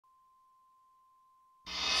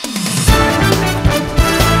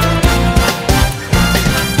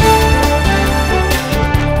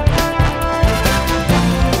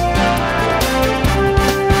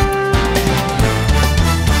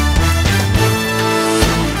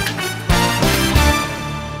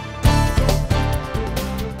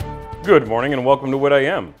Good morning and welcome to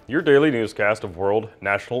Witam, your daily newscast of world,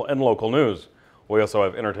 national, and local news. We also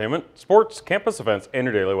have entertainment, sports, campus events, and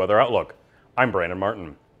your daily weather outlook. I'm Brandon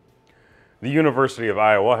Martin. The University of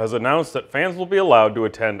Iowa has announced that fans will be allowed to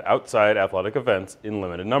attend outside athletic events in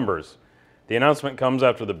limited numbers. The announcement comes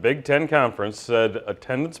after the Big Ten Conference said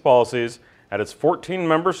attendance policies at its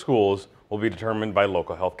 14-member schools will be determined by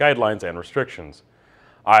local health guidelines and restrictions.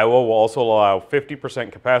 Iowa will also allow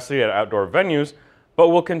 50% capacity at outdoor venues, but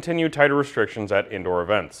will continue tighter restrictions at indoor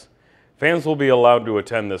events. Fans will be allowed to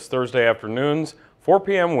attend this Thursday afternoon's 4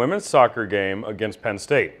 p.m. women's soccer game against Penn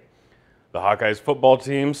State. The Hawkeyes football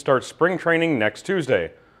team starts spring training next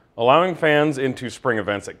Tuesday. Allowing fans into spring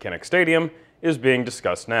events at Kinnick Stadium is being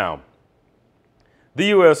discussed now. The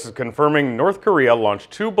U.S. is confirming North Korea launched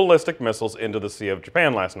 2 ballistic missiles into the Sea of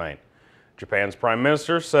Japan last night. Japan's Prime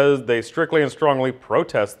Minister says they strictly and strongly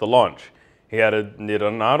protest the launch. He added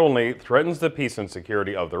it not only threatens the peace and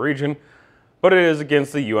security of the region, but it is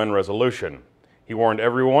against the UN resolution. He warned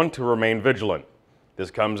everyone to remain vigilant.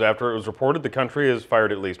 This comes after it was reported the country has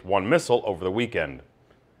fired at least 1 missile over the weekend.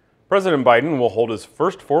 President Biden will hold his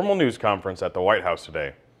first formal news conference at the White House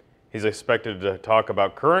today. He's expected to talk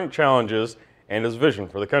about current challenges and his vision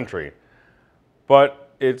for the country.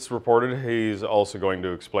 But it's reported he's also going to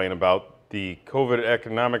explain about the COVID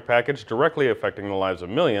economic package directly affecting the lives of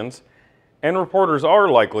millions, and reporters are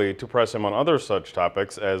likely to press him on other such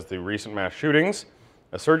topics as the recent mass shootings,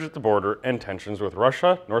 a surge at the border, and tensions with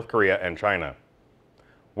Russia, North Korea, and China.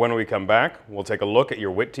 When we come back, we'll take a look at your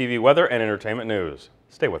WIT TV weather and entertainment news.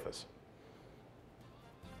 Stay with us.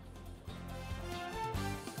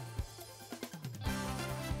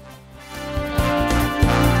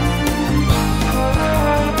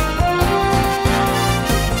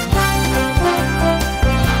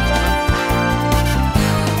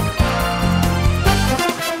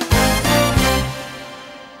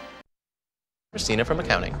 Christina from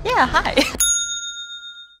accounting. Yeah, hi.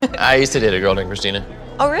 I used to date a girl named Christina.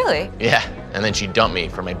 Oh, really? Yeah, and then she dumped me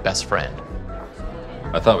for my best friend.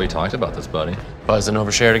 I thought we talked about this, buddy. Buzzed and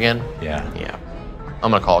overshared again? Yeah. Yeah.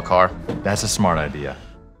 I'm gonna call a car. That's a smart idea.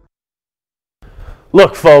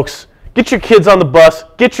 Look, folks, get your kids on the bus,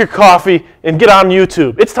 get your coffee, and get on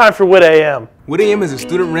YouTube. It's time for WIT AM. WIT AM is a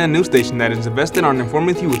student-ran news station that is invested on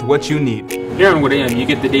informing you with what you need. Here on WIT AM, you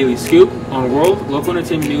get the daily scoop on world, local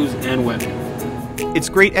entertainment news, and weather. It's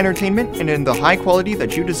great entertainment and in the high quality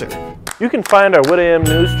that you deserve. You can find our WIT AM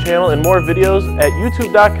News channel and more videos at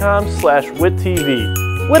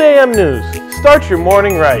youtube.com/WITTV. WIT AM News. Start your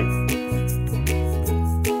morning right.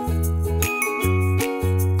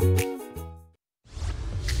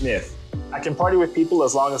 Myth. I can party with people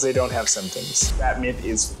as long as they don't have symptoms. That myth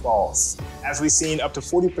is false. As we've seen, up to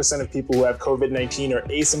 40% of people who have COVID-19 are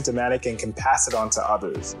asymptomatic and can pass it on to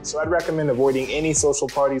others. So I'd recommend avoiding any social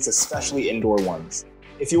parties, especially indoor ones.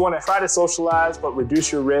 If you want to try to socialize but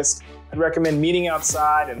reduce your risk, I'd recommend meeting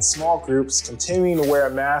outside in small groups, continuing to wear a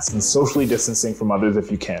mask, and socially distancing from others if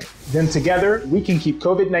you can. Then together, we can keep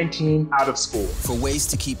COVID-19 out of school. For ways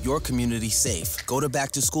to keep your community safe, go to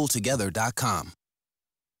backtoschooltogether.com.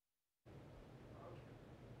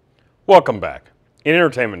 Welcome back. In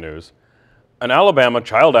entertainment news, an Alabama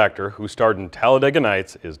child actor who starred in Talladega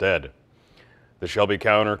Nights is dead. The Shelby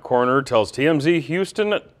County coroner tells TMZ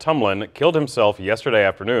Houston Tumlin killed himself yesterday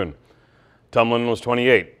afternoon. Tumlin was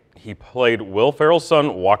 28. He played Will Ferrell's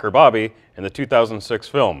son, Walker Bobby, in the 2006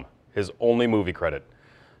 film, his only movie credit.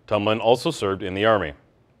 Tumlin also served in the Army.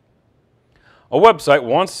 A website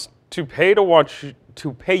wants to pay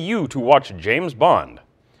you to watch James Bond.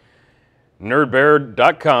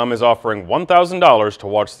 Nerdbear.com is offering $1,000 to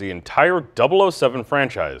watch the entire 007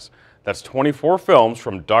 franchise. That's 24 films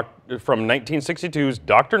from 1962's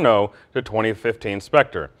Dr. No to 2015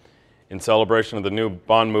 Spectre, in celebration of the new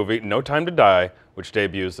Bond movie No Time to Die, which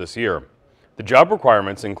debuts this year. The job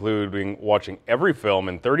requirements including watching every film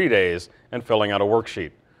in 30 days and filling out a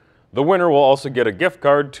worksheet. The winner will also get a gift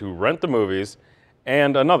card to rent the movies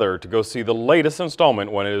and another to go see the latest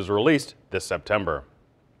installment when it is released this September.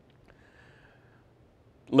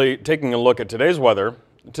 Taking a look at today's weather,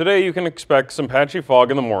 today you can expect some patchy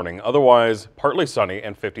fog in the morning, otherwise partly sunny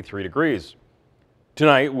and 53 degrees.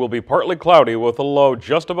 Tonight will be partly cloudy with a low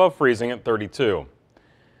just above freezing at 32.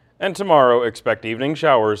 And tomorrow expect evening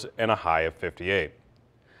showers and a high of 58.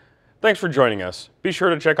 Thanks for joining us. Be sure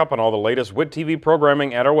to check up on all the latest WIT TV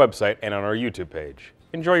programming at our website and on our YouTube page.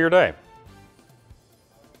 Enjoy your day.